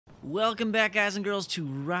Welcome back, guys and girls, to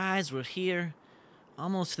Ryse. We're here,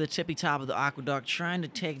 almost to the tippy top of the aqueduct, trying to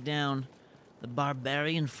take down the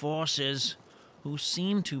barbarian forces who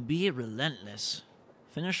seem to be relentless.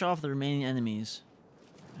 Finish off the remaining enemies.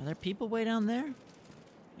 Are there people way down there?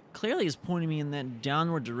 It clearly is pointing me in that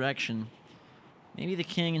downward direction. Maybe the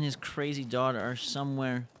king and his crazy daughter are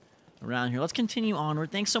somewhere around here. Let's continue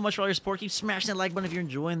onward. Thanks so much for all your support. Keep smashing that like button if you're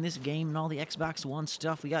enjoying this game and all the Xbox One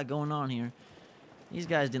stuff we got going on here. These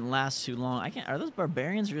guys didn't last too long. Are those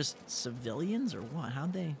barbarians or just civilians or what?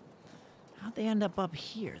 How'd they end up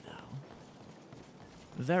here though?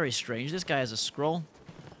 Very strange. This guy has a scroll.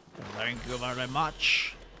 Thank you very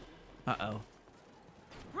much. Uh-oh.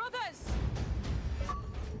 Brothers!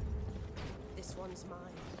 This one's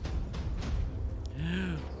mine.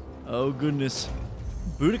 Oh goodness.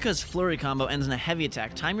 Boudica's flurry combo ends in a heavy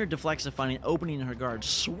attack. Time your deflects to find an opening in her guard.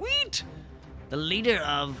 Sweet! The leader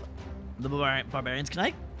of the barbarians. Can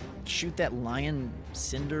I shoot that lion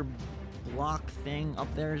cinder block thing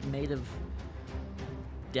up there made of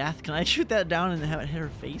death? Can I shoot that down and have it hit her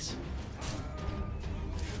face?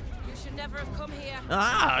 You should never have come here.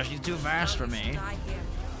 Ah, she's too fast for me.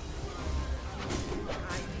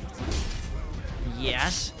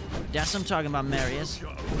 Yes, that's what I'm talking about, Marius.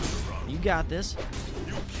 You got this.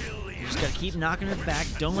 You just gotta keep knocking her back.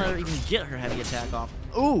 Don't let her even get her heavy attack off.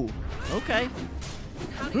 Ooh, okay.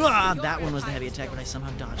 Ah, that one was the heavy attack, but I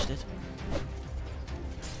somehow dodged it.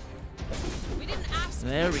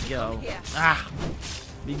 There we go. Ah,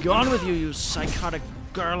 be gone with you, you psychotic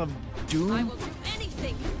girl of doom. I will do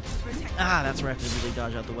anything to protect Ah, that's where I have to really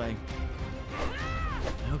dodge out the way.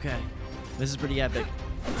 Okay, this is pretty epic.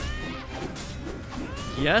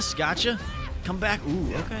 Yes, gotcha. Come back.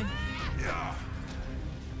 Ooh, okay.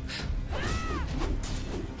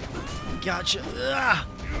 Gotcha. Ah,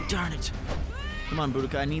 darn it. Come on,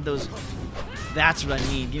 Boudica, I need those. That's what I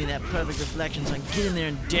need. Give me that perfect reflection so I can get in there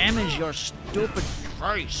and damage your stupid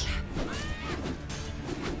face.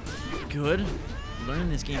 Good. Learning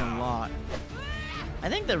this game a lot. I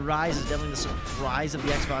think that Ryse is definitely the surprise of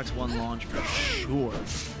the Xbox One launch for sure.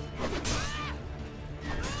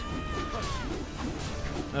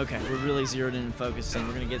 Okay, we're really zeroed in and focusing.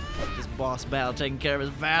 We're gonna get this boss battle taken care of as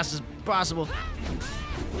fast as possible.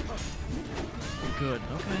 Good,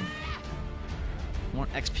 okay. More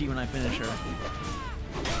XP when I finish her.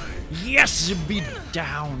 Yes, be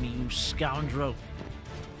down, you scoundrel.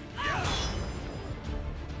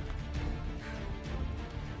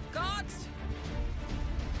 gods.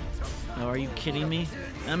 Oh, are you kidding me?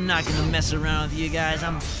 I'm not gonna mess around with you guys.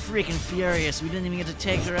 I'm freaking furious. We didn't even get to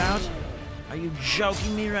take her out. Are you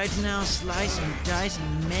joking me right now? Slice and dice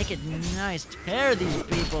and make it nice. Tear these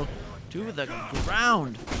people to the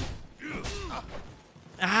ground.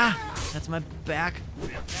 Ah, that's my back. You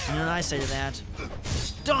know what I say to that?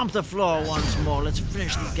 Stomp the floor once more. Let's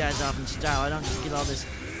finish these guys off in style. I don't just get all this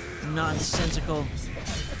nonsensical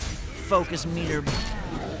focus meter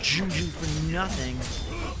juju for nothing.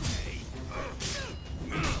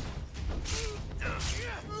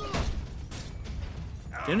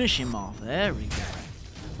 Finish him off. There we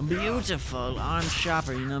go. Beautiful. Arm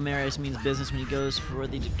chopper. You know Marius means business when he goes for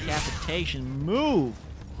the decapitation move.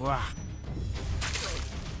 Wow.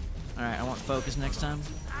 Alright, I want focus next time.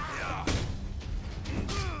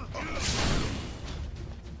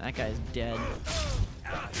 That guy's dead.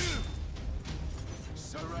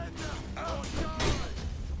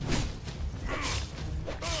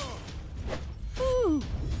 Woo.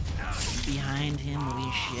 Behind him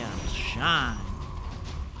we shall shine.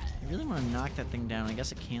 I really want to knock that thing down. I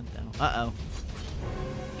guess I can't though. Uh-oh.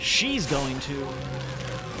 She's going to.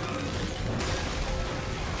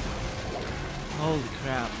 Holy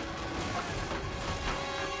crap.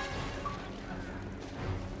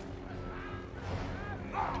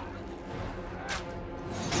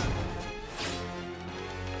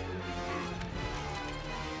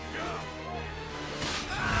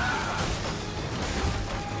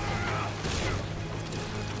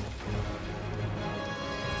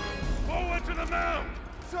 To the mound!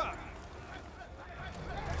 Sir!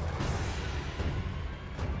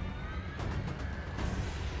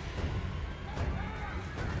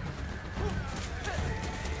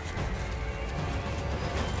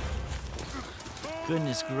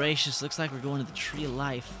 Goodness gracious, looks like we're going to the Tree of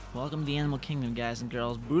Life. Welcome to the Animal Kingdom, guys and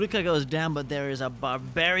girls. Boudica goes down, but there is a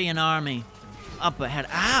barbarian army up ahead.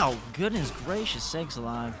 Ow! Goodness gracious sakes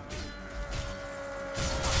alive.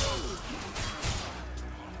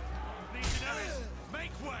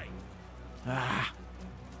 Ah.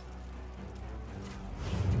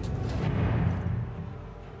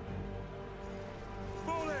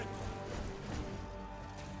 Fall in.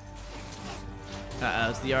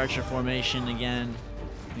 Uh-oh, the archer formation again.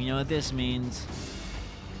 You know what this means.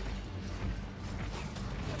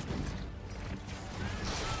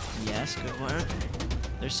 Yes, good work.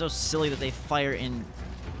 They're so silly that they fire in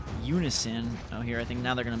unison. Oh, here, I think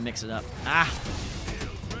now they're gonna mix it up. Ah!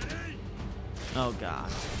 Oh, God.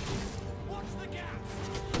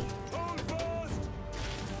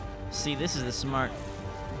 See, this is the smart...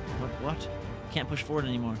 What? Can't push forward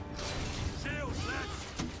anymore.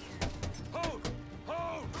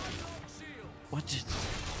 What?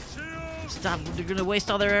 Stop, they're gonna waste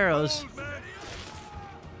all their arrows.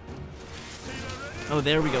 Oh,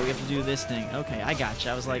 there we go, we have to do this thing. Okay, I gotcha.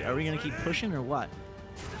 I was like, are we gonna keep pushing or what?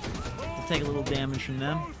 We'll take a little damage from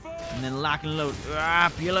them. And then lock and load. Ah,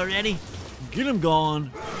 Pila ready? Get him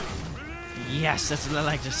gone. Yes, that's what I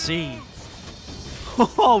like to see.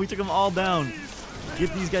 Oh, we took them all down.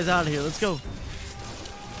 Get these guys out of here. Let's go.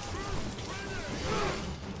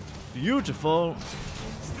 Beautiful.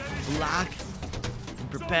 Lock. And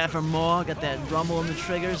prepare for more. Got that rumble in the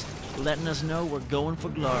triggers, letting us know we're going for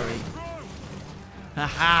glory.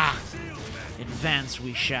 Haha. Advance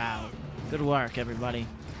we shall. Good work, everybody.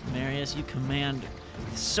 Marius, you command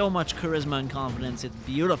with so much charisma and confidence. It's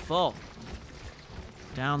beautiful.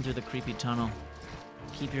 Down through the creepy tunnel.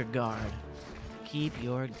 Keep your guard. Keep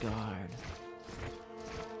your guard.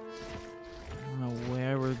 I don't know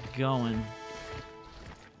where we're going.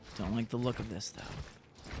 Don't like the look of this, though.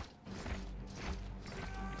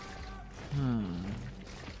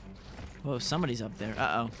 Whoa, somebody's up there.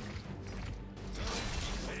 Uh-oh.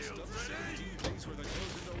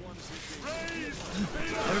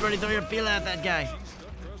 Everybody throw your pila at that guy.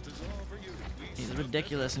 He's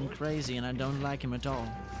ridiculous and crazy, and I don't like him at all.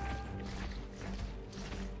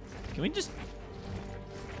 Can we just...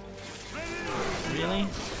 Really?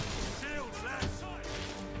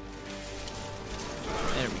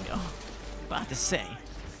 There we go. About to say,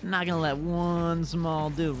 not gonna let one small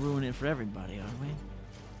dude ruin it for everybody, are we?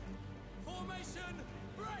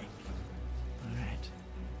 Alright.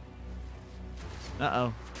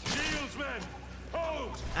 Uh-oh. Shields, men!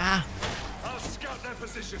 Hold! Ah! I'll scout their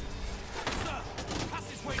position. Sir,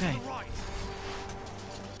 passageway Okay. to the right.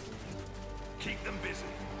 Keep them busy.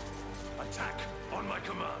 Attack on my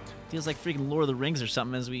command. Feels like freaking Lord of the Rings or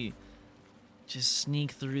something as we just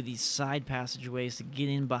sneak through these side passageways to get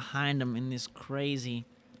in behind them in this crazy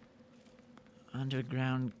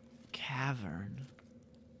underground cavern.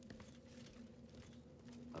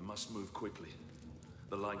 I must move quickly.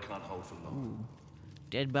 The line can't hold for long. Ooh.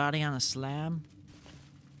 Dead body on a slab.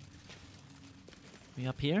 We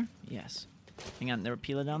up here? Yes. Hang on, there were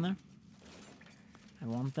Pila down there? I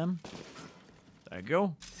want them. There you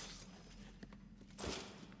go.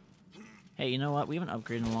 Hey, you know what? We haven't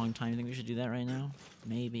upgraded in a long time. You think we should do that right now?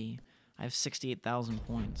 Maybe. I have 68,000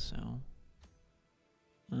 points, so...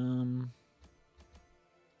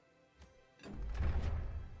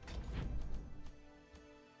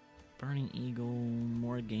 Burning Eagle,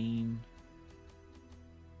 more gain.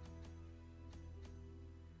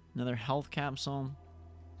 Another health capsule.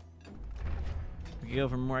 We could go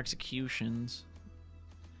for more executions.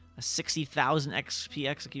 A 60,000 XP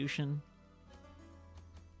execution.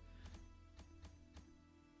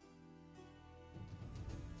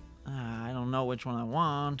 I don't know which one I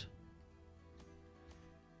want.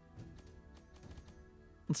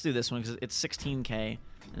 Let's do this one because it's 16k, and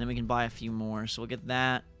then we can buy a few more. So we'll get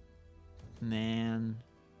that. And then,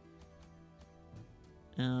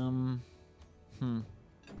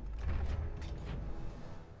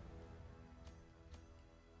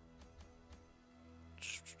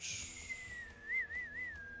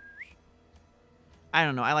 I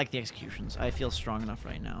don't know. I like the executions. I feel strong enough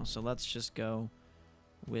right now. So let's just go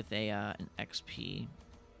with a an XP.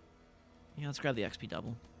 Yeah, let's grab the XP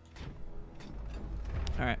double.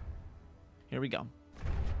 All right, here we go.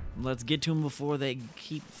 Let's get to them before they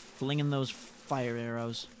keep flinging those fire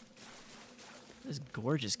arrows. This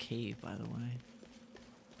gorgeous cave, by the way.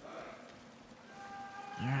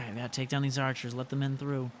 All right, we gotta take down these archers. Let them in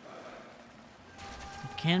through.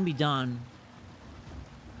 It can be done.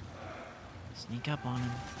 Sneak up on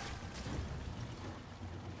him.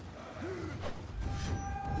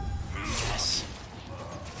 Yes.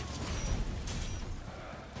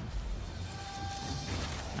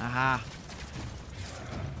 Aha.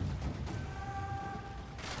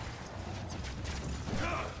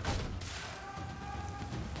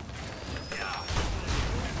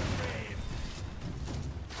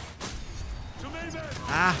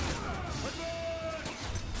 Ah.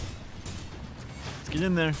 Let's get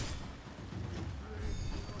in there.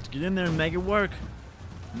 Let's get in there and make it work.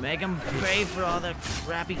 Make them pay for all that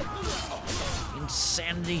crappy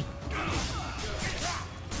insanity.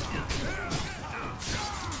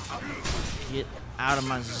 Get out of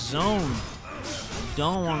my zone.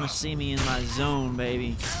 Don't want to see me in my zone,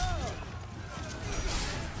 baby.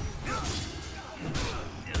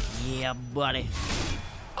 Yeah, buddy.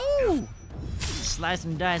 Ooh! Slice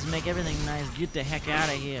and dice, make everything nice. Get the heck out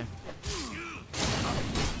of here.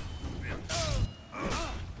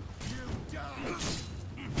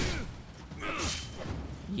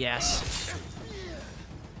 Yes.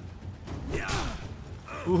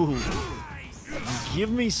 Ooh. Give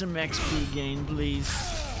me some XP gain, please.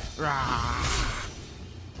 Rah.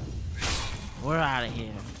 We're out of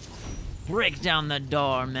here. Break down the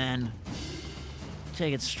door, men.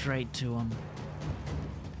 Take it straight to him.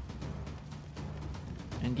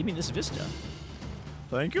 And give me this vista.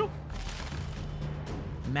 Thank you.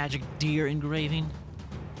 Magic deer engraving.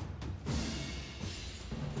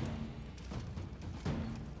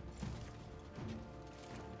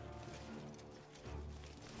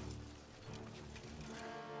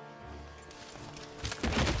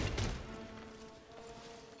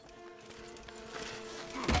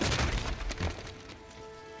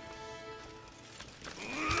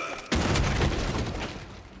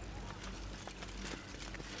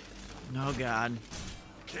 Oh God.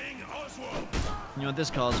 King Oswald. You know what this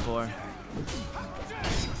calls for?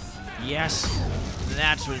 Yes,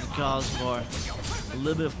 that's what it calls for. A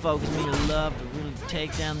little bit of focus, me to love to really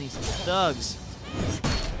take down these thugs.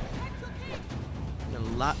 Got a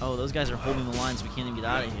lot. Oh, those guys are holding the line, so we can't even get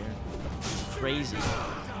out of here. Crazy.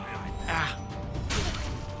 Ah.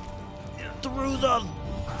 Through the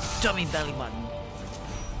dummy belly button.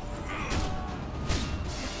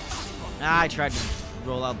 Ah, I tried to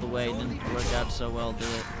roll out the way. It didn't work out so well, did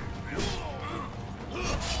it?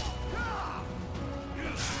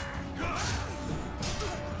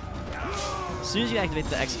 As soon as you activate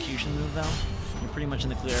the execution move, though, you're pretty much in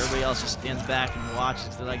the clear. Everybody else just stands back and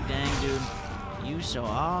watches. They're like, dang, dude, you so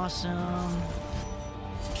awesome.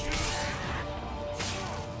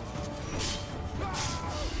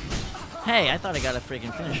 Hey, I thought I got a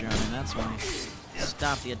freaking finisher on him. That's why.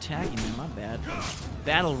 Stop the attacking, man. My bad.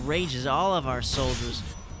 Battle rages. All of our soldiers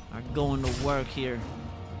are going to work here.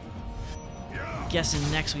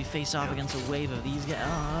 Guessing next we face off against a wave of these guys.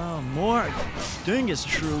 Oh, more Dingus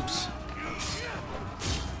troops.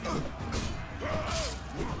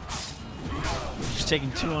 Just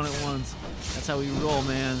taking two on at once. That's how we roll,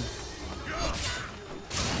 man.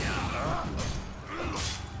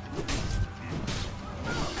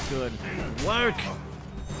 Good work.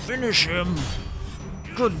 Finish him.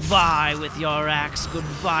 Goodbye with your axe.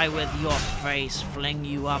 Goodbye with your face. Fling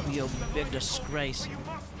you up, you big disgrace.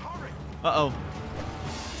 Uh-oh.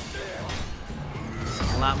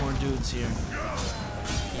 A lot more dudes here.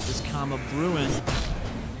 Keep this combo brewing.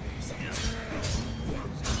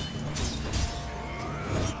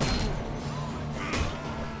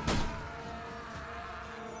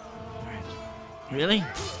 Really?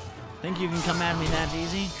 Think you can come at me that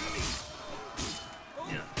easy?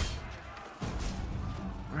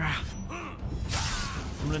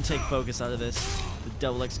 I'm gonna take focus out of this. The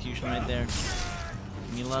double execution right there.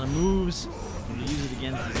 Give me a lot of moves. I'm gonna use it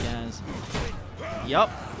against these guys. Yup.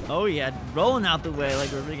 Oh yeah, rolling out the way like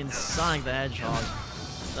we're freaking Sonic the Hedgehog.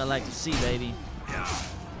 That's what I like to see, baby.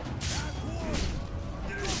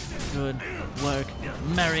 Good work,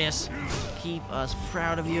 Marius. Keep us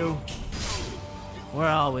proud of you. We're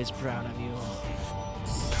always proud of you.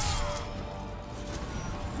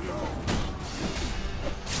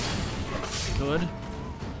 Good.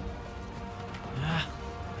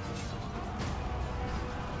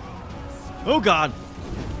 Oh God!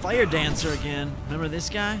 Fire Dancer again. Remember this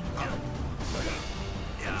guy?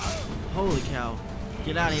 Holy cow.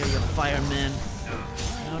 Get out of here, you firemen.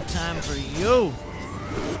 No time for you.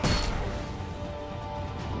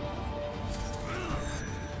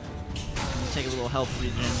 I'm gonna take a little health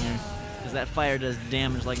regen here. Because that fire does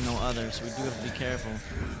damage like no other, so we do have to be careful.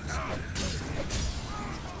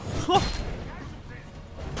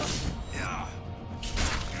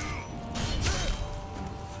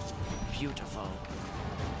 Beautiful.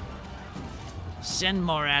 Send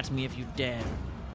more at me if you dare.